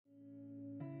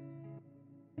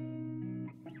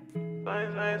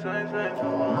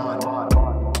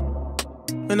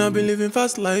And I've been living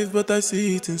fast life, but I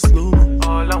see it in slow.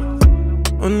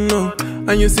 Oh no,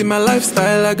 and you see my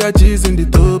lifestyle, I got G's in the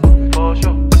turbo.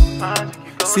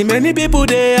 See many people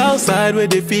there outside where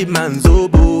they feed man's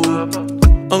oboe.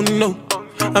 Oh no,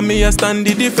 and me I stand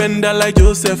the defender like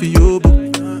Joseph Yobo.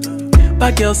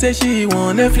 But girl say she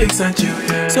want Netflix and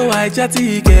chill, so I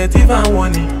chatty get even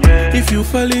warning. If you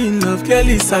fall in love,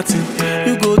 Kelly satin.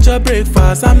 You go to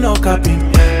breakfast, I'm not capping.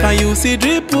 Can you see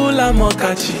dripple, I'm not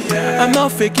catchy. I'm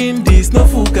not faking this, no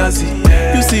fugazi.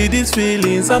 You see these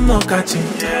feelings, I'm not catching.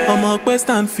 I'm a quest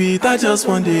and feet, I just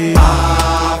want it.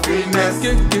 Happiness.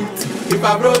 If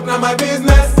I broke, now my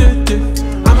business.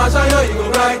 I'ma show you go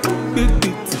right.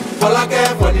 All I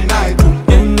care for the night.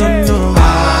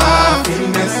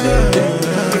 Happiness.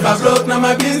 If I broke, now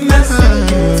my business.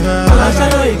 I'ma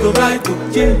show you go right.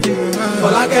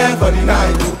 All I care for the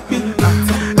night.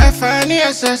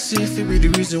 FNESSC, if it be the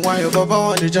reason why your baba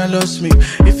want to jealous me.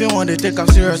 If you want to take I'm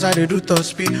serious, I do top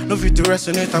speed. No fit to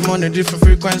resonate, I'm on a different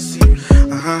frequency.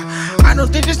 I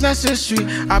don't think it's necessary.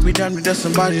 I be done with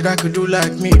somebody that could do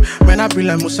like me. Man, I be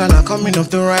like Musala coming off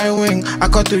the right wing. I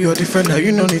cut to your defender,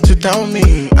 you no need to tell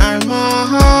me. I'm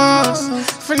a horse,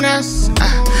 finesse.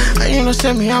 And you know,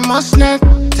 say me, I'm a snap.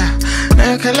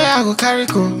 I go carry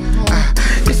go.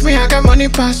 If me, I got money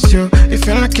past you. If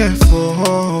you're not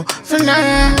careful,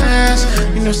 finesse.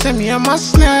 You know, say me, I'm a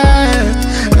snap.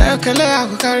 I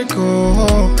go carry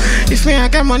go. If me, I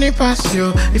got money past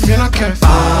you. If you're not careful,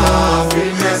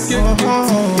 finesse.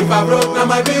 If I broke, now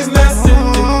my business.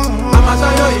 I'ma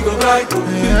show you go right.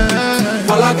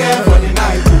 All I care for the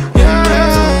night.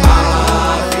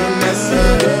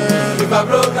 Finesse. If I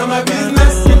broke, now my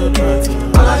business.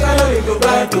 I'ma show you go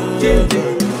right.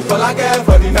 All I care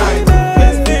for the night.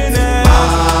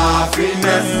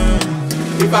 Finesse.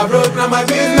 If I broke, now my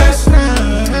business.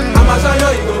 I'ma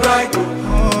show you go right.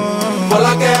 All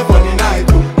I care for the night.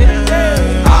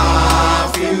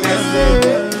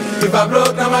 Finesse. If I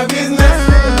broke, now my business.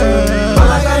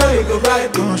 I'ma show you go right.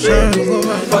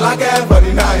 All I care for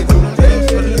the night.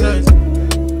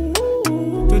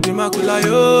 To the makula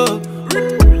yo.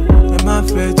 Emma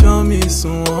fait jamais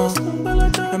son.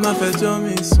 Emma fait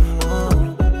jamais son.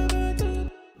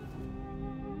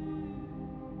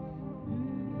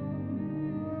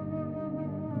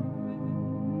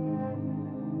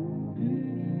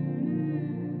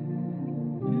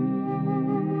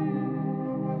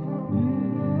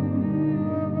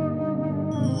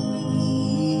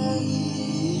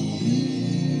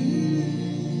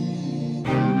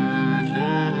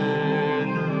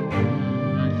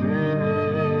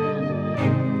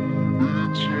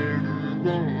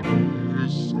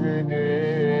 It's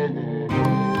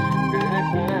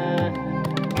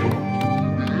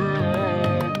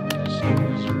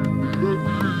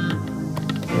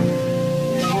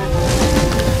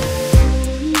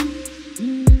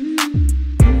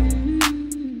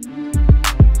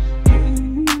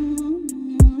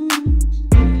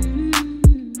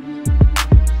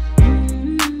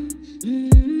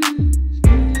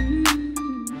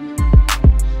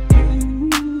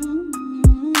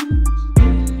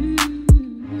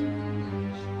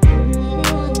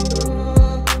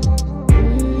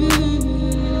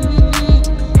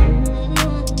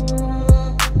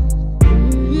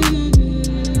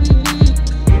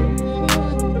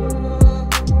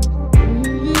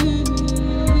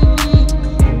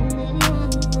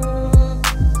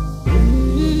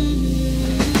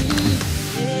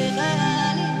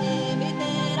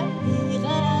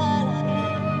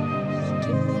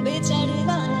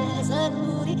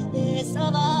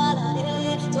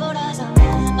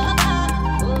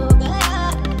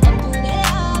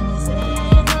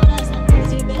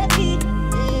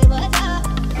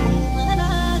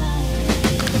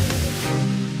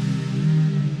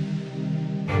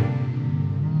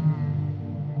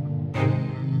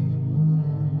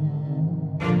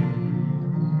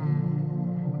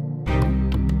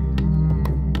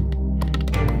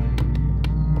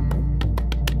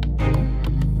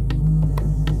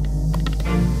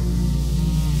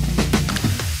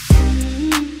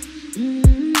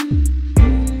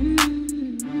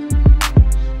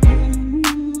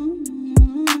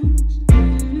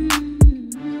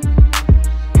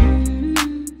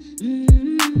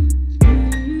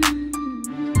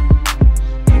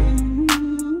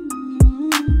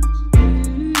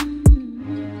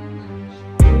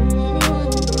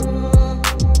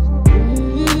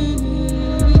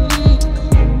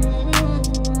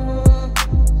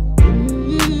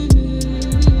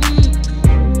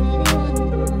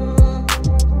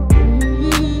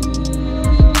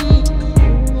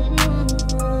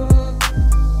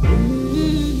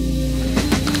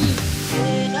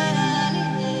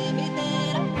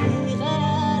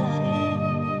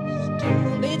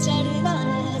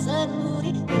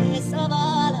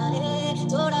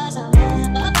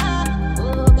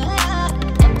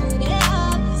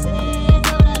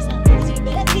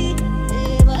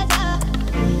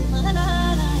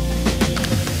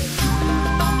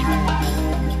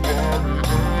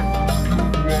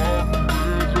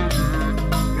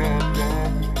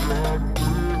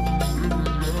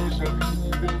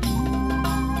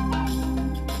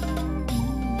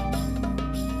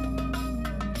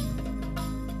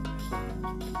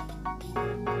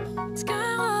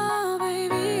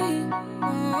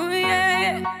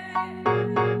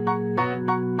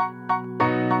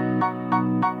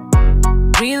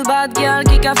Real bad girl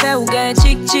qui a fait ou gain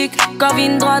chic chic.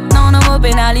 Covine droite, non, non,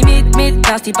 open à limite, mythe.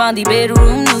 Nasty pandy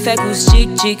bedroom, nous fait couche chic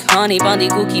chic. Honey pandy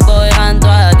cookie boy, rend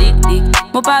droit, dick dick.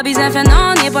 Mon pas bizarre fait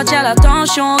non, n'est pas tchèl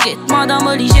attention. Get moi dans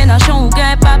mon lit, nation ou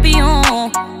gain papillon.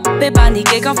 Pas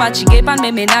paniquer quand fatigué, pas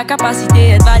de mes la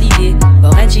capacité être validée.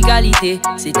 Pour une qualité,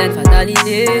 c'est une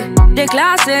fatalité.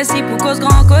 Déclassé, si pour cause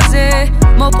grand causé.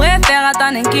 Mon préfère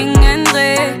attendre King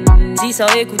André. Si ça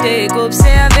écouter,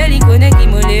 qu'observer l'icône qui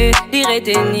mollet. L'y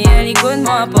retenir, l'icône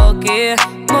moi poker.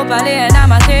 Mon palais est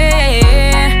amaté.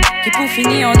 Qui pour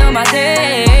finir en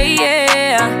omaté.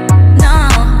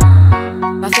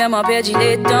 Non, pas faire moi perdre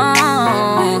les temps.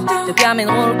 Te permet de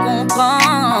rôle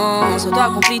comprendre. Soit toi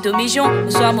accomplis ta mission,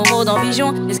 soit mon mot dans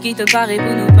vision. Est-ce qu'il te paraît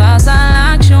pour nous passer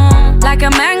à l'action? Like a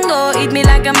mango, eat me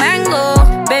like a mango.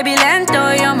 Baby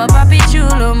lento, you're my papi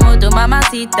chulo. Moto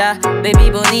mamacita, baby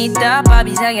bonita. Pas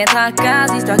besoin d'être à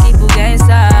case, histoire qui pour gagner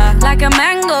ça. Like a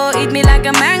mango, eat me like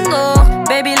a mango.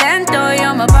 Baby lento,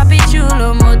 you're my papi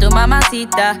chulo. Moto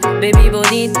mamacita, baby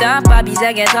bonita. Pas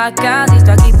besoin d'être à case,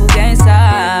 histoire qui pour gagner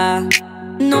ça.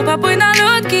 Non pas pour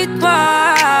un autre qui te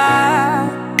voit.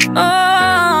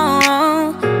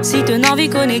 Oh, si ton envie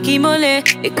connaît qui mollet,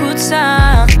 écoute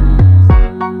ça.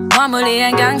 Moi mollet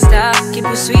un gangsta qui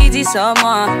poursuit dit sur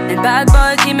moi. Un bad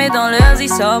boy qui met dans leurs yeux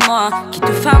sur moi. Qui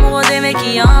tout femme rodée mais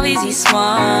qui envisage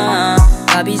moi.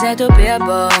 Pas besoin de pay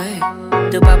boy.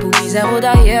 T'as pas pour bizarre ou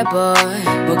d'ailleurs boy.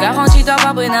 Pour garantir toi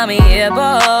pas prendre mes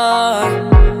boy.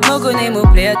 Moi connais mon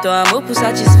plaisir toi. Moi pour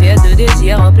satisfaire de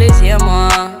désir au plaisir moi.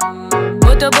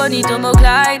 Moto bonito mo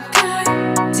Clyde.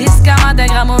 10 matin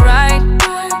gram mo ride.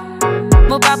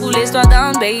 Mo pas pour l'histoire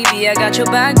down baby. I got your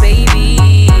back baby.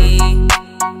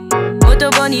 Moto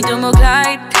bonito mo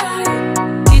Clyde.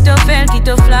 Quito fail,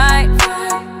 quito fly.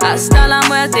 Hasta la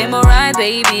muerte mo ride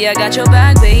baby. I got your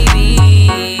back baby.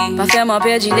 Pas faire moi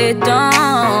perdre les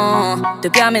temps. Te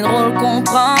permet de rôle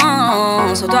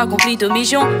comprendre. Soit toi accomplis ta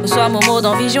mission, soit mon mot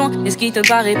dans vision. Est-ce qu'il te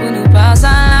paraît pour nous passer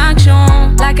à l'action?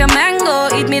 Like a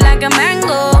mango, eat me like a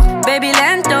mango. Baby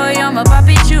lento, you're my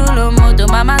papi chulo. Moto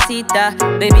mamacita,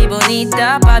 baby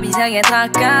bonita. Pas besoin d'être à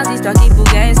case, histoire qui pour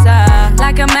gagner ça.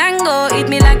 Like a mango, eat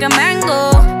me like a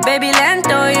mango. Baby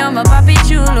lento, you're my papi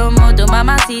chulo. Moto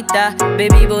mamacita,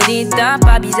 baby bonita.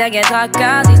 Pas besoin d'être à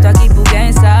case, histoire qui pour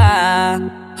gagner ça.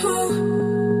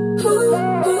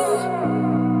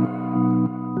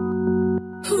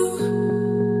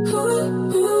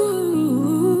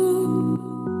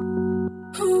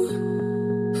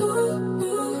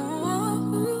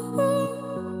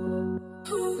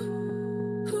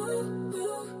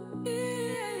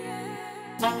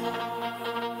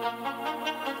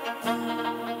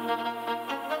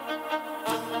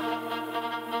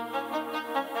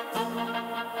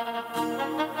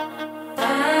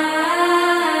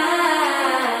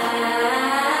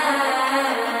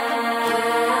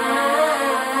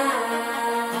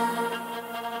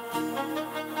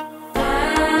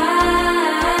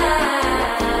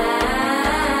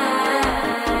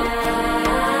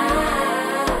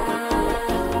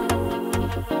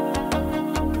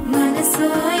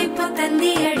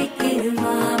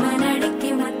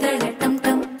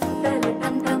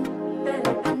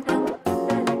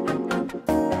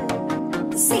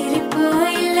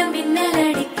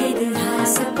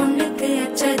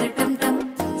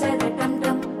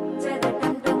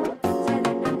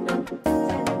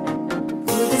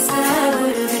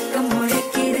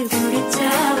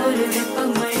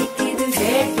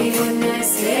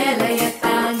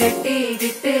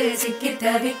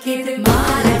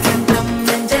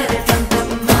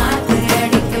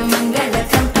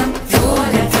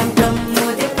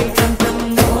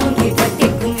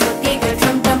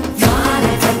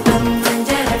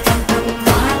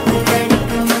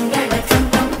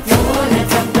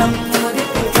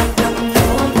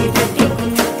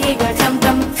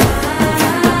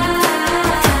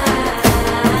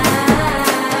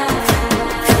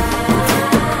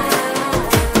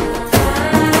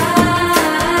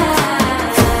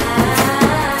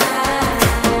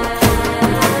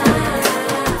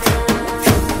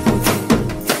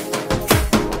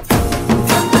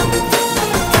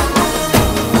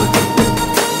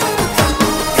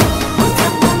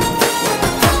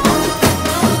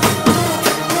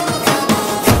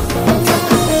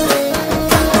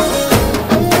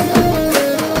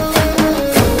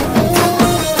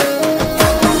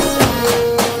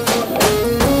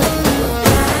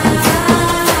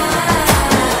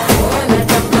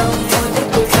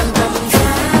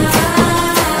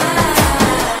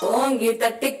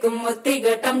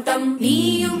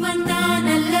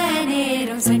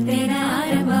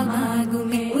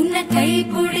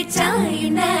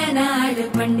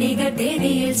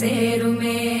 தேதியில்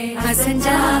சேருமே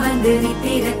அசஞ்சா வந்து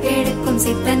நித்திர கெடுக்கும்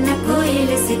சித்தன்ன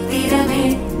கோயில் சித்திரமே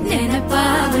நினைப்பா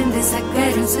வந்து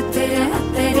சக்கரம் சுத்துற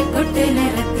அத்தரு கொட்டு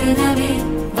நிறத்துனவே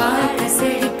வாழ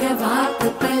செழிக்க வாக்கு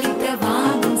பலிக்க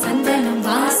வாங்கும் சந்தனம்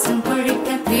வாசம் பொழிக்க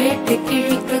கேட்டு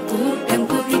கிழிக்க கூட்டம்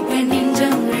குதிக்க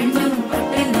நெஞ்சம் ரெண்டும்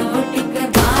பட்டுன ஒட்டிக்க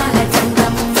பால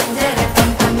தங்கம் மஞ்சர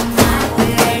தங்கம் நாட்டு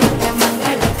அடிக்க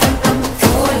மங்கள தங்கம்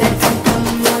கோல தங்கம்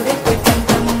முதுக்கு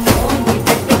தங்கம் ஓங்கி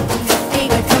தட்டிக்கும்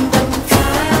முத்திக தங்கம்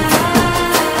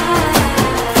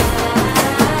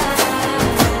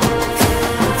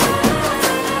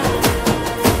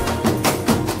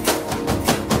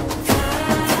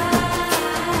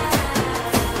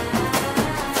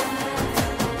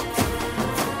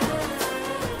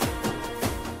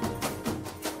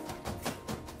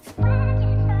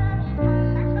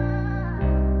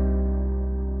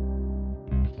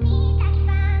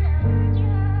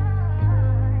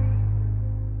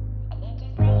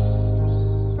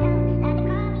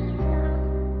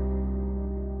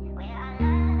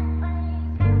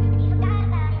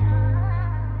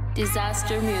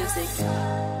Disaster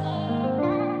music.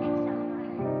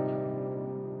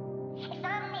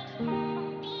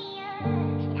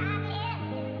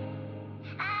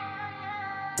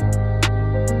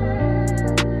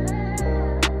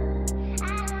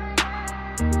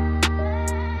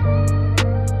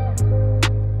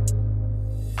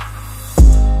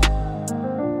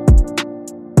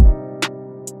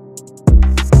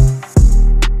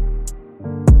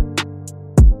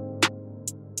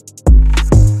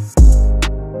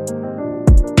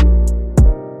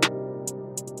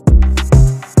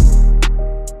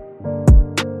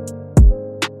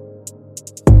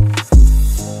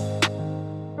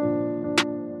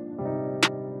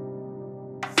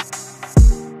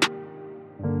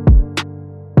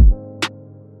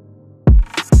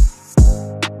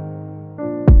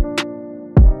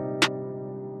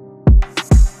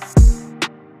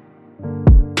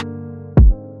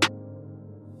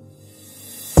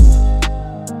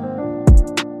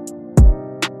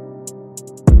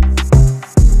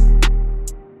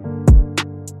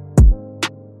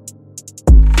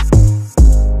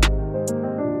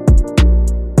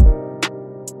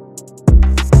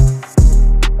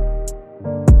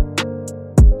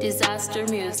 Disaster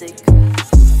music.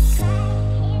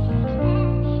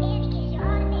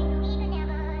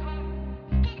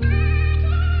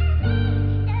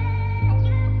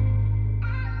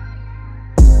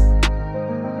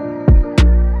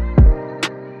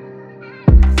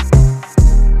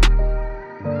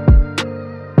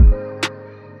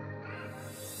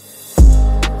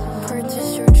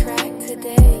 Purchase your track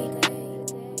today.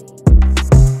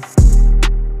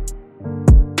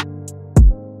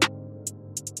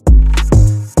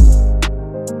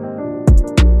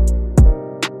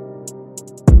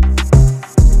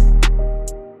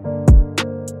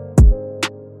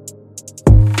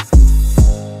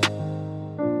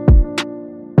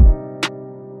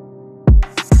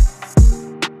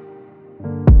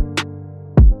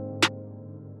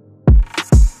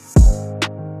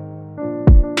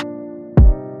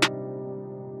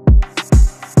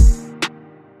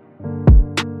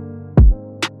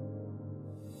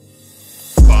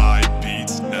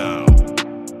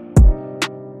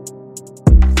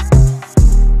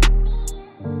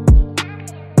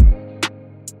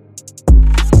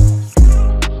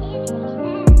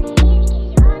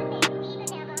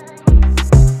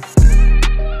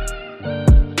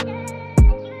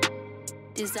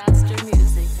 Disaster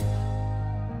music.